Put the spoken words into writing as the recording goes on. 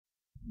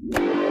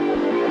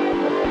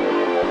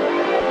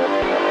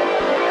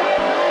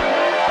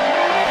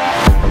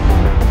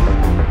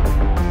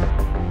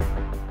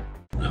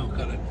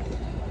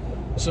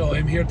So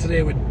I'm here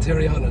today with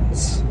Terry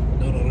Hollands,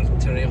 none other than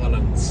Terry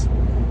Hollands.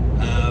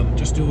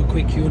 Just do a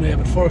quick Q&A,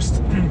 but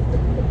first,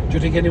 do you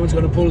think anyone's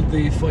going to pull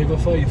the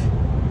 505?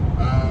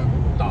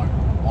 No,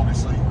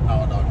 honestly,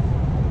 no I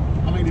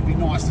don't. I mean, it'd be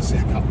nice to see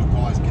a couple of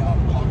guys get up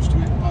close to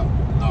it, but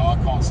no, I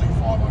can't see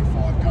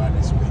 505 going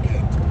this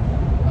weekend.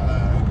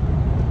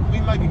 I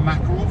mean, maybe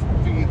Makarov,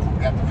 I think he'd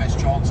probably have the best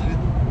chance of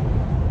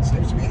it.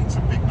 Seems to be hitting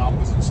some big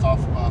numbers and stuff,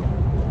 but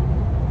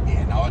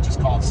yeah, no, I just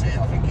can't see it.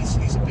 I think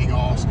it's a big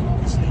ask, and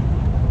obviously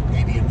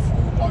Eddie and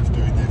Ford both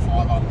doing their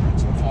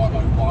 500s and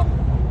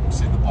 501,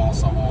 set the bar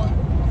so high.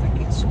 I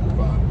think it's sort of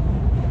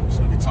it's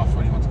going to be tough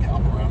for anyone to get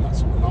up around that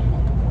sort of number.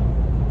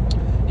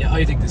 Yeah,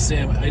 I think the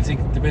same. I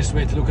think the best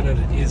way to look at it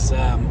is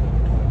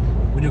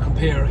when you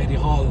compare Eddie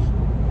Hall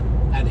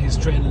and his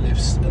training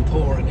lifts and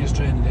Thor and his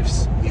training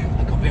lifts, yeah,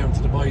 and compare them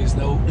to the boys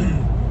now,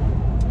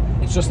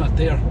 it's just not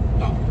there.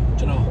 No.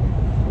 Do you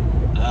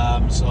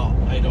know? So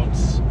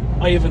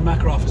Ivan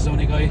Makarov is the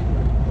only guy.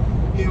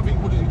 Yeah, I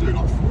think, what did he do,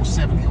 like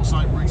 470 or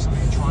something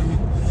recently in training?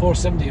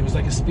 470, it was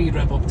like a speed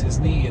rep up to his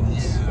knee and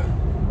yeah,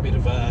 a bit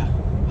of a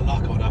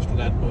lockout after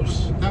that. But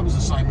that was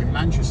the same in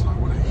Manchester,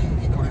 wasn't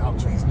it? He got it up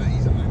to his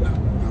knees and then that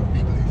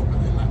big lift, but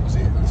then that was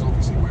it. That's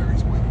obviously where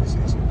his weakness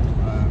is.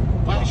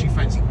 I actually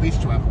fancied Biff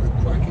to have a good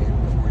crack at him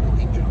before he got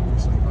injured,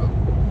 obviously, but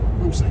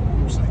we'll see,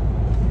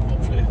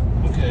 hopefully.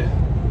 Okay,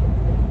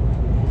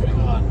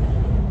 moving on.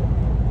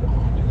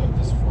 Oh, we got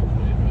this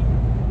fucking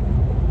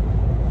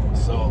man.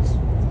 So,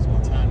 does my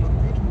tan look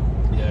good?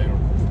 yeah, you're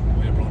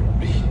way brown with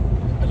me.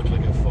 I look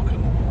like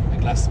a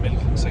glass of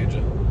milk inside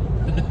you.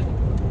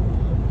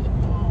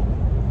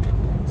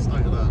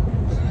 State of that.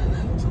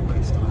 It's a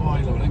waste, Oh,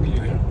 I love an angle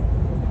you here.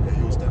 Yeah,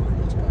 yours definitely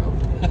looks better.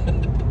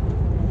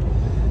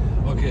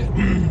 Okay,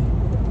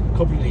 a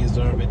couple of these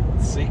are a bit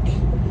sick.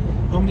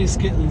 How many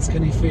skittles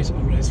can he fit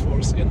under his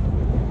foreskin?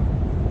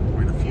 I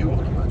mean, a few,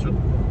 I'd imagine.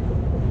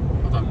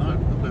 I don't know.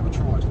 I've never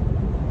tried.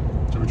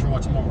 Shall we try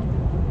tomorrow?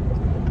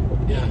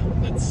 Yeah,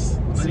 let's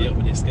see how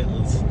many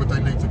skittles. Would they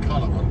leave the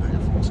colour under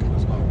your foreskin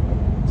as well?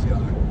 See how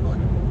like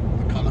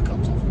the colour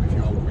comes off them if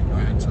you hold them in your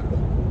hand too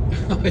long.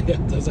 Yeah,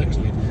 it does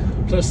actually.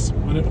 Plus,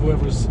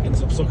 whoever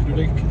ends up sucking your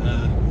dick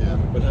yeah,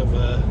 would have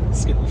a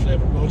skittle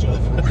flavoured blowjob.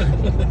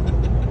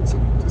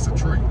 it's a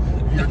treat.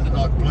 If you had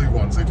like blue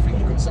ones, they'd think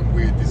you've got some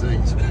weird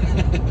disease.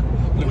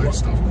 Blue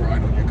stuff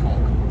growing on your cock.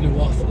 Blue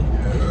waffle.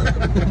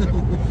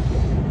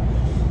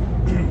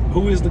 Yeah.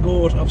 Who is the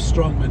goat of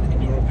strongmen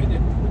in your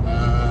opinion?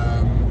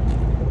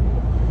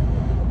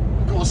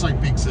 I've got to say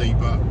Big Z,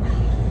 but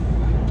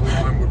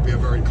Brian would be a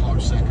very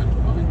close second.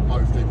 I think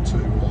both them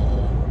two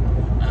are,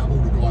 out of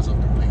all the guys I've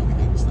competed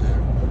against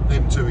there,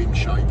 them two in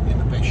shape, in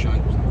the best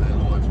shape of their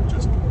lives, were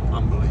just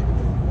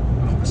unbelievable.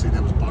 And obviously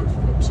there was both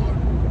of them, so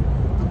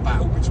the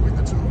battle between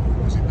the two of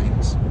them was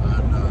immense.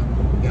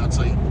 And yeah, I'd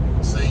say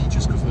Z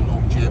just because of the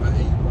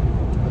longevity,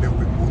 a little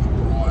bit more than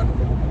Brian,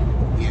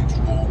 the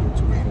extra Arnold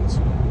twins.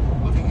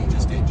 I think he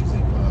just edges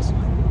it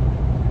personally.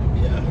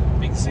 Yeah,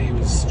 Big C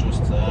was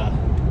just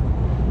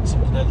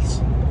something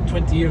else.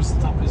 20 years at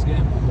the top of his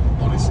game.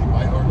 Honestly,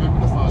 mate, I remember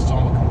the first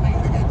time I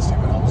competed against him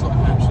and I was like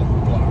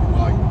absolutely blown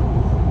away.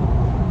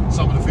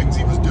 Some of the things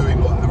he was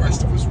doing, like the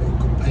rest of us were all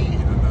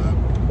competing, and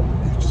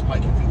he was just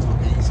making things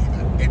look easy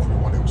that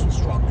everyone else was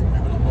struggling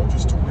with. And I'm not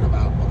just talking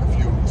about like a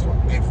few of us,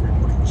 like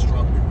everybody was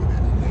struggling with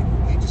it, and then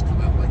he just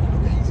come out making it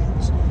look easy.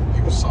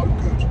 He was so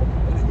good,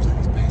 and he was at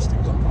his best. It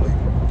was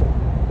unbelievable.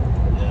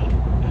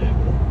 Yeah,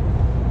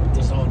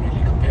 there's no one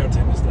really compared to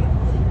him, is there?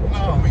 No,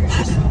 I mean, it's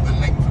just the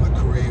length of the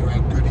career, how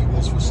good he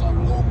was for so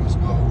long as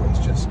well. It's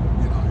just,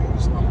 you know, it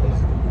was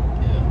unbelievable.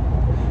 Yeah.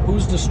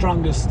 Who's the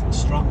strongest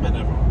strongman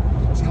ever?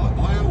 See, I've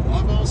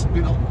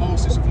been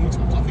asked this a few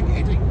times. I think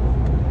Eddie,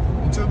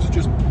 in terms of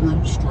just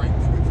brute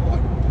strength with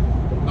like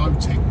no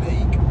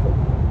technique,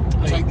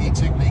 take the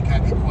technique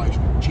out of the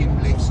equation,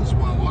 gym lifts as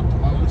well.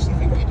 I honestly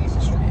think Eddie's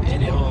the strongest.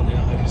 Eddie Hall,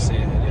 yeah, I would say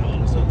Eddie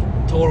Hall as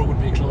well. Toro would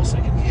be a close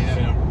second. Yeah.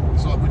 Fair.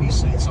 It's like when you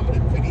see some of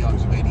the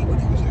videos of Eddie when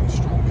he was at his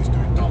strongest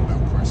doing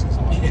dumbbell presses,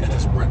 like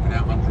just repping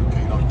out 100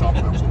 kilo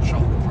dumbbells on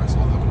shoulder press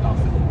like that was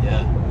nothing.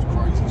 Yeah. It was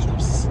crazy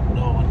stuff. There's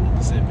no one on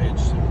the same page.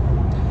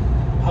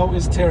 How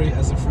is Terry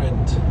as a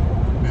friend?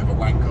 Bit of a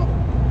wanker.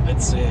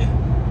 I'd say.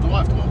 Do I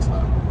have to answer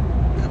that?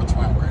 Bit of a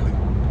twat, really.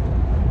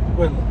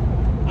 Well,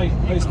 I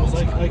suppose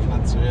answer I can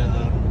answer.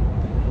 Yeah.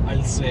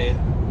 I'll say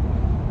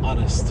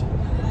honest.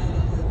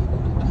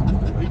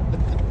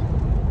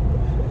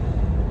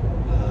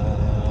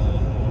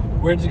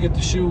 Where did you get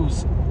the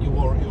shoes you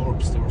wore at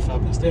Europe's? They were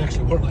fabulous. They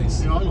actually were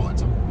nice. Yeah, I liked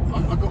them.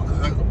 I got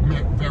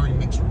very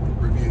mixed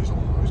reviews on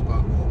those,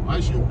 but I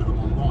actually ordered them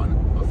online.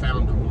 I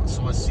found them like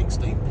size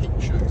 16 pink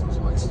shoes. I was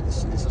like, it's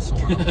a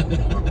sign up.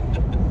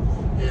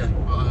 Yeah,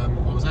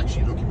 but I was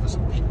actually looking for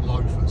some pink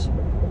loafers.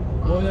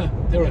 Oh yeah,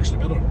 they were actually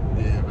better.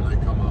 Yeah, when they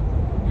come up.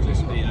 You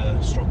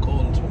literally struck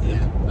cold with them.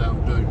 Yeah,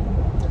 that'll do.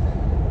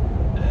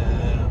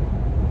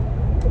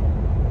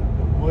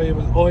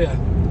 Oh yeah,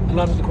 a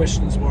lot of the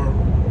questions were,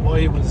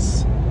 why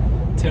was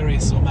Terry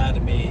so mad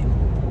at me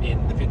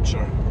in the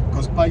picture?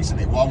 Because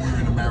basically, while we were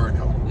in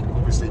America,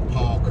 obviously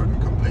Parr couldn't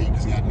compete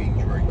because he had an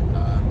injury,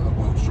 a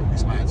World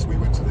strongest man, so we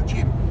went to the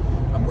gym,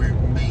 and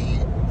me,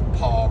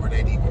 Pa and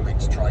Eddie were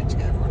meant to train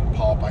together, and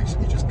Pa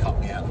basically just cut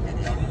me out of the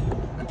video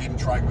and didn't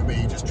train with me,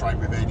 he just trained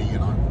with Eddie, you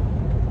know.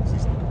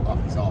 He's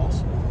up his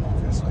arse,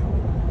 obviously.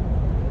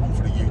 All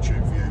for the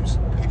YouTube views.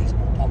 Eddie's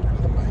more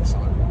popular than me, so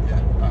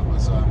yeah, that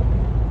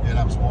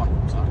was why.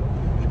 So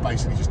he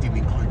basically just didn't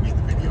include me in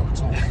the video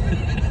at all.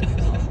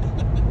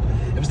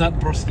 It was not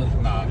personal.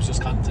 No, it was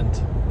just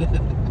content.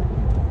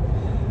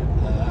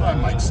 That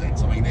makes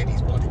sense. I mean,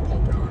 Eddie's bloody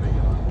popular, and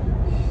you know,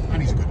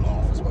 and he's a good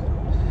laugh as well.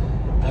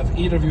 Have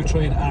either of you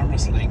tried arm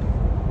wrestling?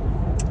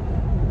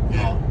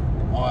 Yeah,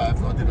 I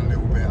have. I did a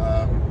little bit.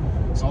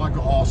 So I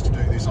got asked to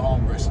do this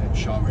arm wrestling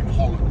show in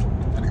Holland,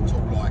 and it was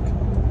all like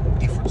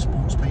different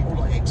sports people,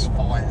 like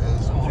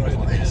ex-fighters and things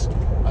like this.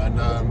 And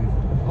I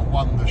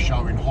won the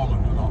show in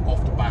Holland, and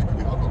off the back of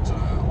it, I got to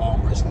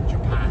arm wrestle in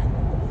Japan.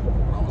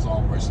 And I was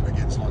arm wrestling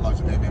against like loads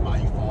of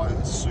MMA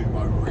fighters,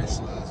 sumo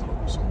wrestlers, and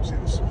all sorts. It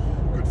was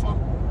good fun.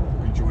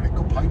 I enjoyed it.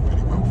 Got paid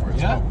really well for it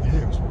as well.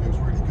 Yeah, it was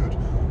really good.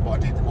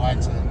 But I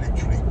had to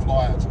literally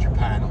fly out to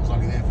Japan. I was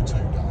only there for 2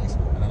 days,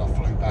 and then I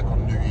flew back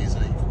on New Year's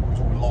Eve. It was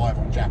all live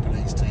on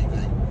Japanese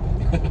TV.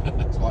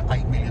 It's like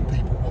 8 million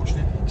people watched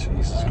it.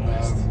 Jesus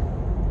Christ.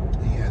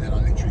 Yeah, then I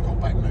literally got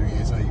back New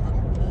Year's Eve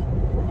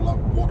and with a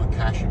wad of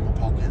cash in my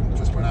pocket and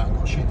just went out and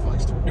got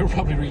shit-faced. You were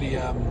probably really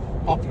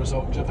popular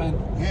out in Japan.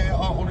 Yeah,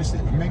 honestly,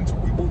 it was mental.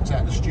 We walked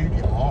out of the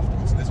studio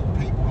afterwards and there's all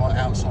people like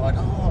outside,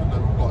 and they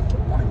were like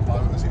wanting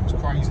photos. It was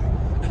crazy.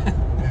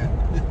 Yeah,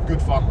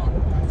 good fun though.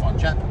 Good fun.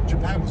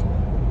 Japan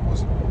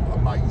was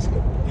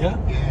amazing. Yeah?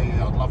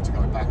 Yeah, I'd love to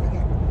go back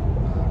again.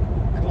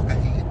 They had like a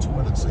heated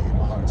toilet seat in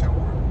my hotel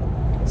room.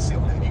 Sit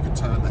on it and you can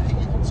turn the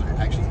heat on so it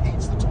actually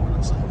heats the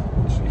toilet seat.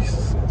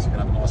 Jesus. So you can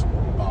have a nice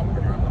warm bum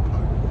when you're having a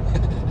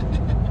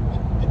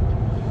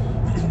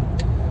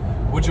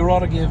poo. Would you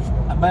rather give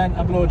a man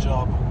a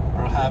blowjob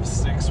or have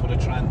sex with a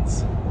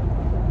trans?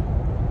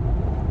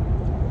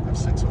 Have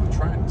sex with a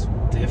trans?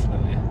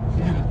 Definitely.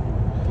 Yeah.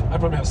 I'd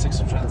probably have sex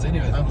with trans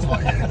anyway. That was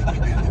like,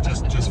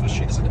 just for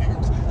shits and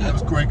giggles. That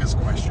was Gregor's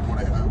question,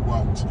 wasn't it, at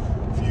Worlds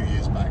a few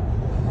years back.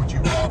 Would you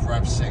rather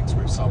have sex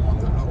with someone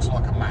that looks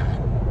like a man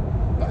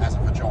but has a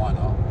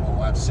vagina,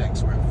 or have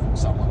sex with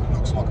someone that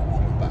looks like a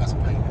woman but has a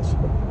penis?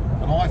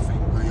 And I think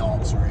the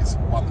answer is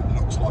one that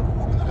looks like a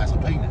woman that has a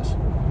penis.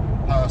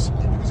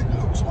 Personally, because it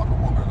looks like a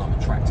woman and I'm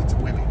attracted to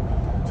women.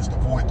 Just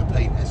avoid the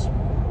penis.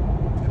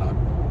 You know,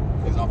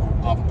 there's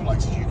other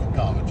places you can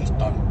go and just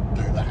don't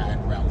do the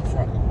hand round the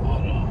front. Oh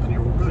no. And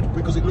you're all good,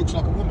 because it looks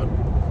like a woman.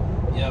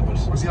 Yeah, but...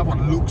 Whereas the other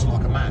one looks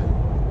like a man.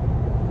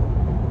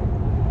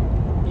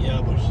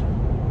 Yeah, but...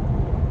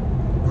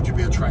 Would you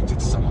be attracted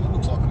to someone that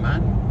looks like a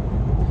man?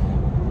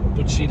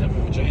 But she'd have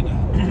a vagina.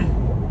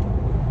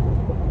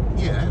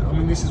 Yeah, I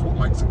mean, this is what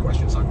makes the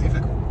question so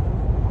difficult.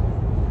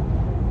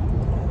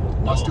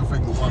 I still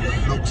think the one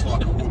that looks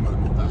like a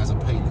woman that has a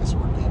penis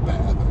would be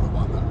better than the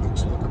one that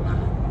looks like a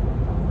man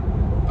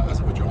but has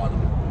a vagina.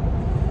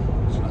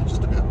 You know,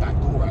 just a bit of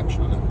backdoor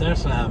action, isn't it?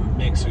 That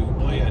makes you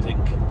boy, I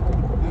think.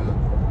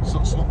 Yeah. So,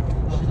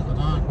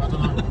 I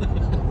don't know.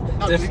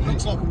 No, it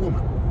looks like a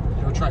woman.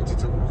 You're attracted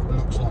to what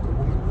looks like a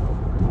woman.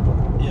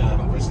 Yeah.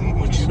 But obviously,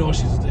 But you know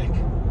she's a dick.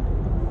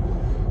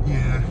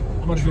 Yeah.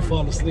 How much if you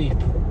fall asleep?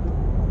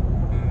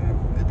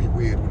 It'd be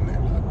weird, wouldn't it?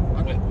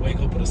 Like, Wake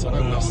up with a I sort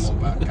don't know a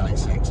of lot about gay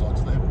sex,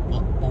 like their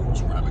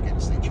balls ram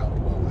against each other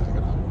while they're,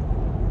 you know.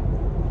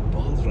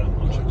 balls ram.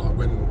 Like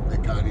when they're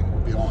going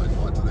in behind,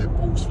 like do their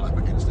balls flap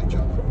against each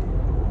other?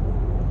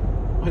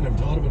 I never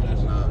thought about that.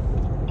 No.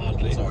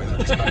 Oddly. Sorry,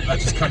 that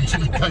just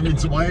came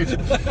into my head.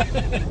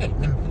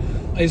 Yeah.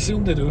 I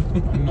assume they do.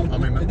 I'm not, I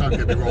mean, don't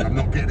get me wrong, I'm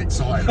not getting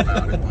excited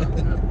about it, but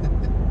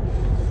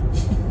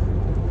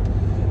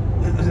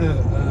yeah.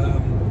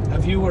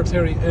 Have you or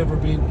Terry ever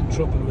been in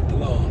trouble with the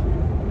law?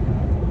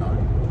 No.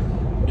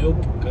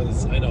 Nope,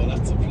 because I know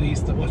lots of police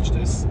that watch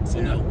this, so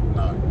Yeah. no.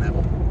 No,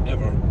 never.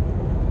 Ever.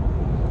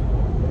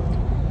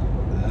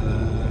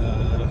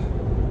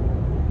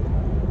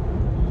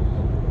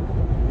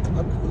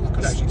 I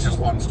could actually tell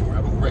one story.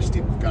 I got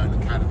arrested going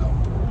to Canada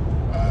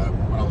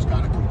when I was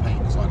going to compete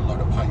because I had a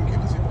load of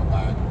painkillers in my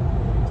bag.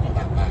 It's not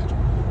that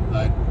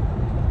bad.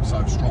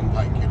 So strong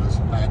painkillers.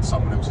 They had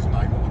someone else's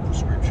name on the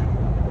prescription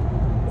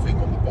thing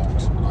on the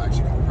box, and I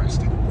actually got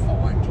arrested and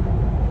fined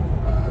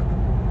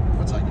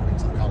for taking them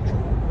into the country.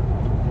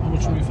 How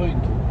much were you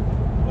fined?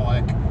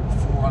 Like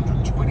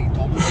 $420.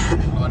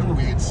 And I had a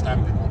weird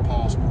stamp in my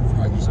passport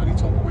for ages. Only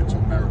time I went to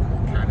America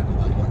or Canada,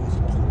 they like used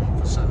to pull me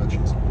for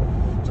searches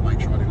to make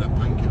sure I didn't have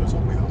painkillers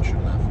on me that I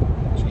shouldn't have.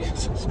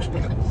 Jesus Christ.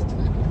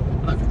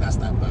 I don't think that's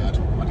that bad.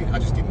 I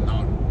just didn't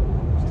know.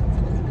 I just didn't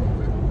think anything of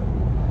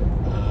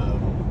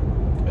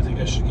it. I think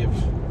I should give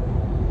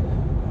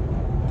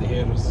the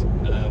haters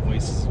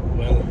voice as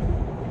well.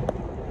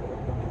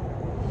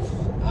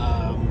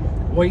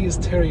 Why is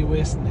Terry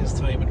wasting his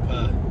time at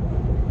Pa?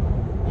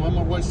 Why am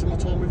I wasting my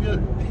time with you?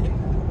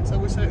 Is that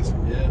what it says?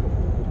 Yeah.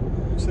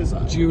 Who says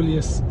that?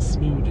 Julius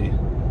Smoothie.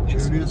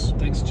 Julius?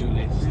 Thanks,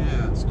 Julius.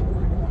 Yeah, it's not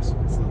very nice.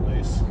 It's not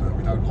nice. No,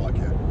 we don't like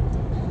it.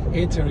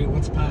 Hey Terry,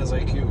 what's Pa's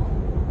IQ?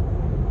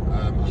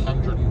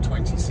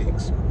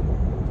 126.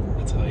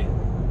 That's high.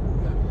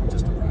 Yeah,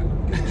 just a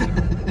random guess.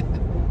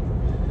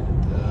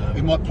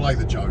 He might play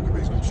the Joker, but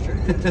he's not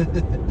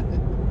stupid.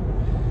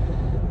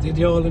 Did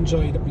you all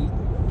enjoy the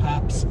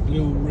Pabst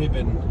Blue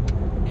Ribbon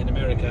in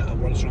America at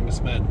World's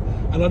Strongest Man?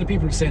 A lot of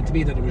people were saying to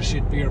me that it was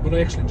shit beer, but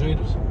I actually enjoyed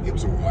it. It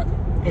was alright.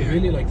 I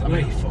really liked it.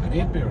 I fucking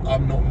hate beer.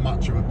 I'm not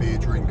much of a beer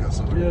drinker,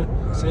 so yeah,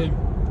 same.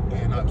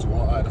 Yeah, no, it was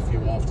alright. I had a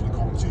few after the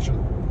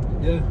competition.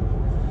 Yeah.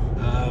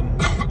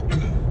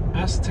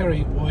 Ask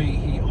Terry why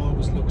he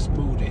always looks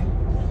moody.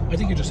 I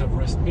think you just have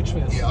resting bitch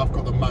face. Yeah, I've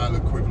got the male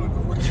equivalent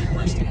of resting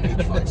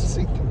bitch face.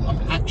 I'm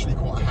actually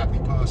quite a happy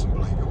person,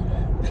 believe it or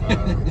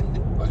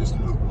not. I just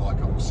look like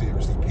I'm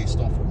seriously pissed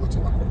off all the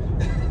time.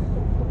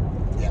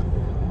 Yeah.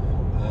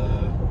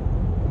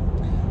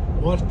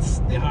 What's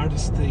the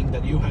hardest thing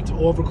that you had to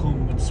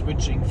overcome when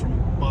switching from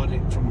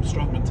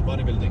strongman to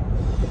bodybuilding?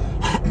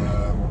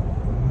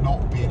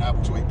 Not being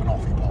able to eat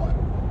banoffee pie.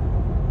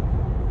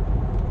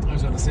 I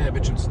was going to say, I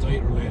bet you it's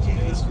diet related.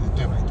 Yeah, it's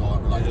definitely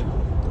diet related.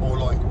 Yeah. Or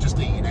like just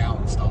eating out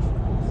and stuff.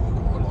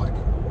 You've got to like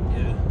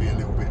be a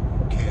little bit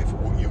careful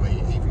what you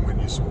eat, even when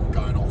you're sort of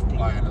going off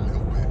playing a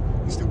little bit.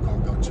 You still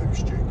can't go too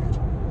stupid.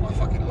 I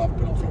fucking love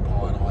banoffee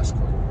pie and ice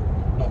cream.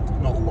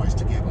 Not always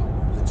together.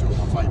 They're two of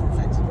my favourite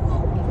things in the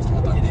world. Obviously,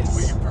 I don't get to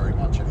eat them very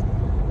much anymore.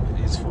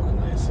 It is fucking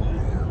nice.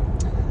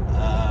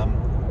 Yeah.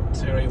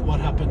 Terry, what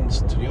happened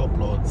to the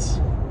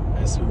uploads?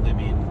 I assume they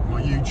mean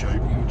my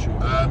YouTube.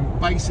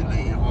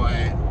 Basically,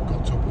 I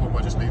got to a point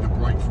where I just needed a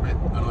break from it,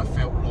 and I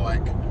felt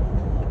like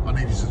I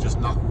needed to just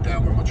knuckle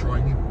down with my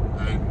training,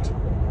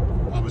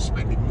 and I was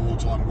spending more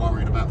time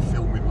worrying about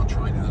filming my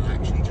training than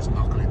actually just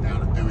knuckling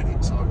down and doing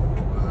it. So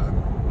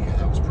yeah,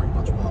 that was pretty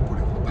much why I put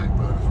it on the back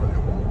burner for a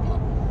little while.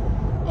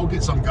 But I'll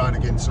get some going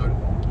again soon.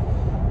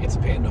 It's a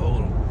pain in the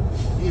hole.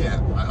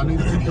 Yeah, I need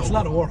a videographer. It's a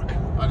lot of work.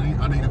 I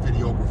need a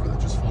videographer that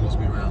just follows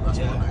me around. That's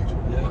what I need.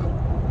 Yeah.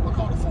 I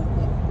can't afford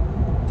one.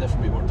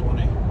 Definitely worth the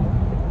money.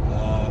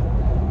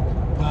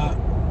 But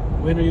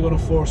when are you going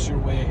to force your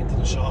way into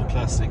the Shaw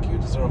Classic? You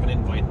deserve an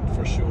invite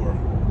for sure.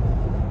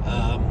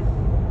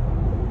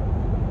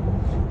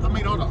 I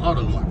mean, I'd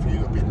have liked for you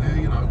to have been there.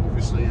 You know,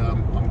 obviously,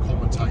 I'm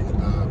commentating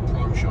the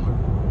pro show.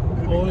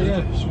 Oh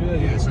yeah,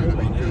 so it'd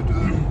be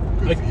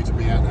good for you to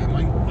be out there,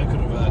 mate. I could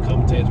have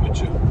commentated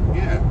with you.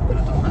 Yeah, we could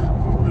have done that.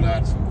 We would have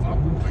had some fun,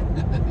 wouldn't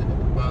we?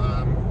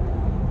 But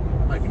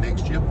maybe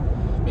next year.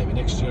 Maybe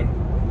next year.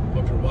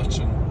 Hope you're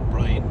watching,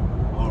 Brian,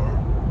 or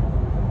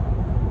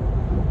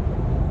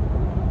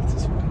what's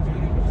his fucking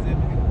videographer's name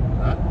again?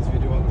 His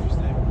videographer's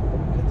name?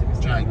 I can't think his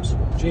name.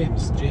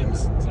 James.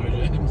 Sorry,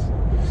 James.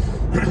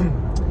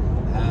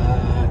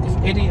 If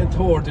Eddie and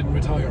Thor didn't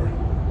retire,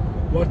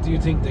 what do you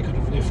think they could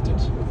have lifted?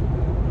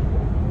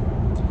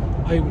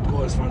 I would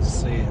go as far as to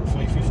say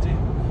 550.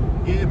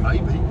 Yeah,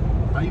 maybe.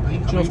 Do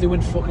you know if they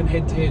went fucking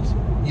head to head?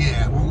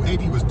 Yeah, well,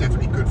 Eddie was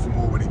definitely good for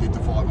more when he did the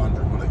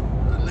 500, wasn't he?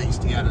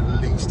 He had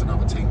at least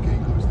another 10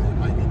 kilos there,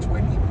 maybe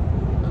 20,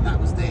 and that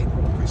was then.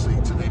 Obviously,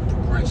 to then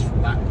progress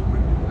from that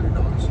point, who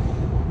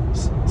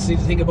knows? See,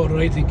 the thing about it,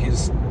 I think,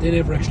 is they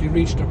never actually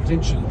reached their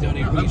potential. They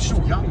only reached. They were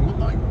still young, weren't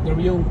they? They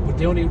were young, but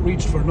they only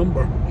reached for a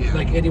number. Yeah.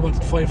 Like Eddie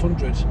wanted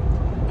 500,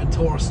 and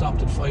Thor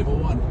stopped at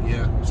 501.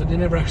 Yeah. So they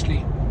never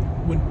actually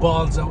went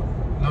balls out.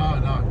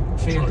 No.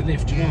 Failed to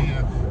lift, you know?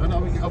 Yeah. And I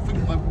mean, I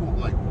think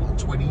like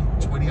 20,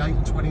 28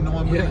 and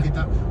 29 when I did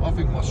that. I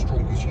think my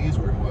strongest years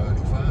were in my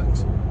early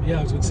 30s. Yeah,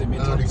 I was going to say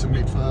mid-30s. Early to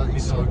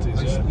mid-30s. So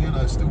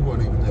they, still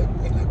weren't even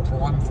in their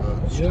prime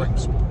for strength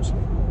sports.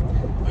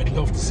 I'd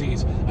love to see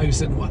it. I was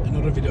saying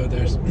another video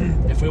there.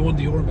 If I won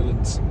the Euro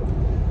Millions,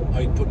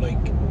 I'd put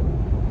like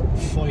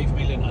 5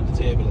 million on the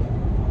table,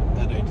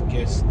 and I'd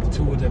get the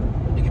two of them.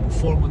 I'd give them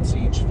 4 months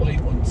each,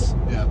 5 months,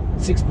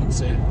 6 months,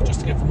 say, just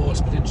to get the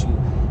most potential,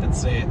 and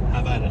say,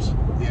 have at it.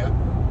 Yeah.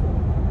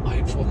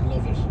 I'd fucking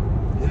love it.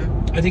 Yeah.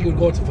 I think it would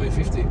go to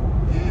 550.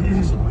 Yeah,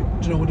 possibly.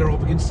 Do you know, when they're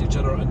up against each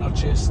other and not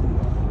chasing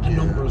a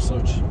number as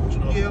such? Do you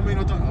know? Yeah, I mean,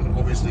 I don't.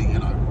 Obviously, you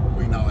know,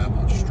 we know how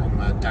much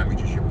strongman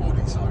damages your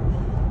body, so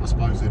I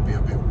suppose there'd be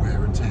a bit of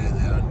wear and tear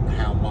there, and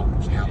how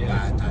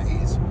bad that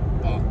is.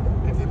 But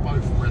if they're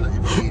both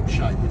relatively in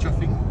shape, which I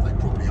think they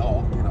probably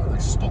are, you know, they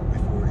stopped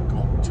before it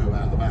got too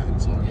out of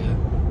hand, so you know,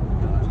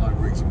 there's no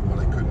reason why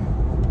they couldn't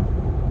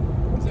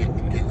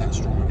get that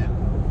strong again.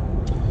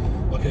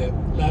 Okay,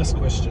 last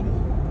question.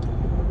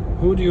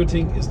 Who do you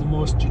think is the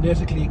most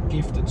genetically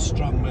gifted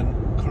strongman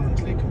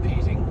currently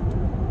competing?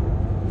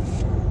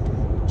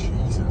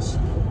 Jesus,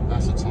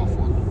 that's a tough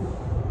one.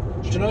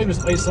 Do you know,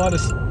 I saw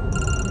this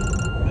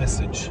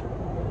message,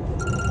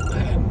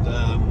 and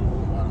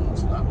Won't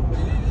answer that.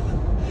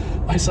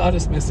 I saw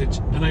this message,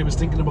 and I was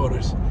thinking about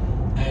it,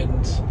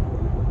 and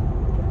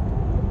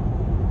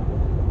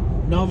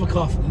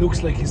Novikov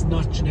looks like he's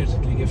not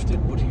genetically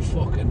gifted, but he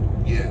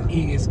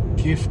is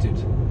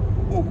gifted.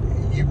 Well,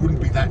 you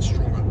wouldn't be that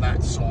strong at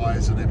that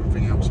size and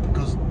everything else,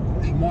 because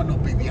he might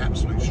not be the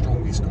absolute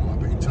strongest guy,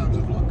 but in terms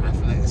of like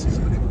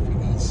athleticism and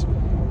everything,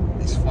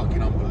 he's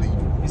fucking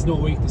unbelievable. He's no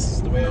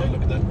weaknesses the way I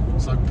look at that.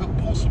 So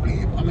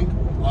possibly, I mean,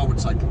 I would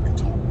say probably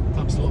Tom.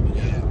 Tom Sloman,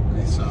 yeah.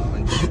 It's,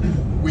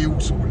 we all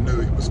sort of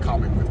knew it was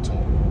coming with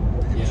Tom.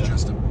 It was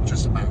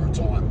just a matter of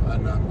time.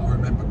 And I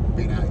remember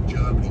being out in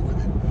Germany with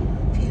him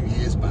a few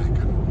years back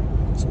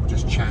and sort of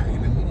just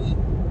chatting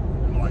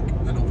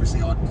and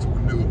obviously I sort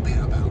of knew a bit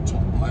about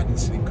Tom, but I hadn't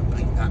seen him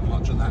compete that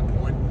much at that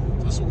point.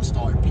 So I sort of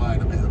started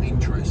playing a bit of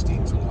interest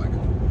into like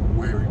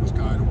where he was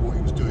going and what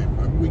he was doing.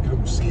 And we could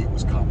all see it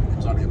was coming. It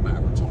was only a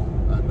matter of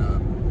time.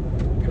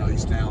 And you know,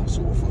 he's now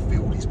sort of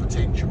fulfilled his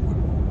potential.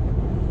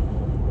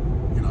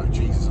 And you know,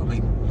 Jesus, I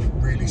mean,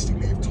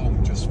 realistically, if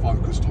Tom just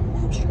focused on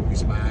World's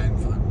Strongest Man,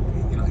 for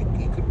you know,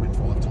 he could win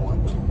 5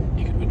 titles.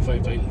 He could win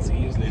 5 titles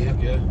easily.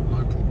 Yeah,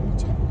 no problem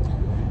at all.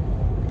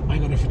 I'm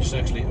going to finish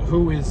actually.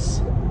 Who is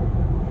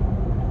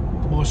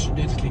the most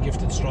genetically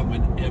gifted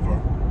strongman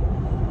ever?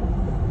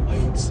 I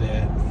would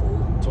say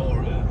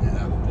Thor.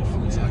 Yeah, I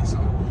would say so.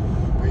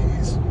 But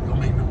he's, I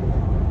mean,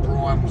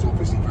 Brian was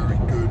obviously very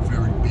good,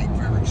 very big,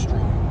 very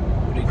strong,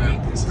 very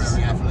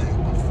athletic.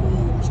 But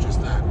Thor was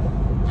just that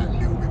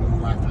little bit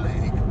more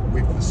athletic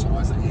with the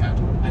size that he had.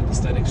 And the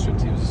static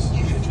strength, he was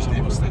just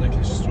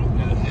aesthetically strong.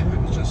 Yeah,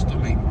 it was just, I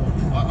mean,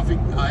 I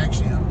think I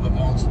actually have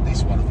answered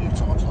this one a few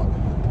times, like,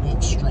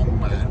 what strong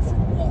man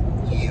from what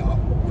year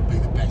would be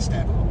the best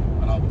ever?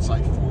 And I would say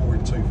Thor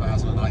in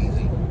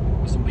 2018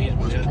 was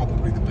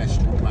probably the best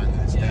strong man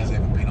that's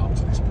ever been up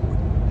to this point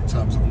in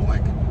terms of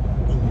like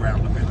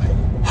all-round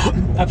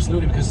ability.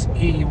 Absolutely, because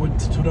he went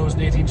to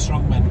 2018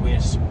 strongman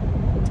with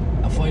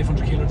a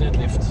 500 kilo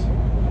deadlift,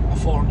 a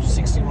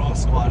 460 raw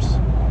squat,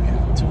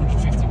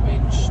 250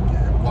 bench,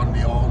 won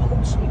the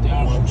Arnold's,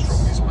 World's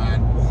Strongest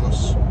Man,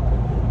 Worse,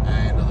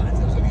 and I don't know if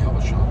there was any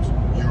other shows.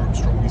 Europe's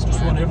Strongest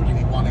Man. Won everything.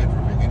 He won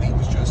everything, and he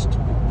was just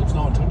there was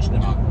no one touching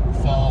him.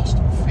 Fast,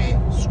 fit,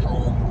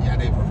 strong. He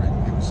had everything.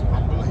 It was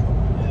unbelievable.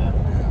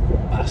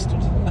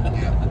 Bastard.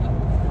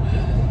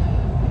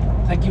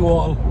 Thank you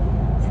all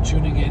for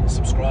tuning in,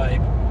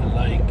 subscribe and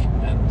like,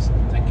 and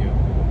thank you.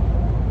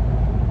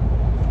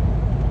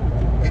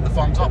 Hit the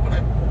thumbs up on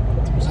it.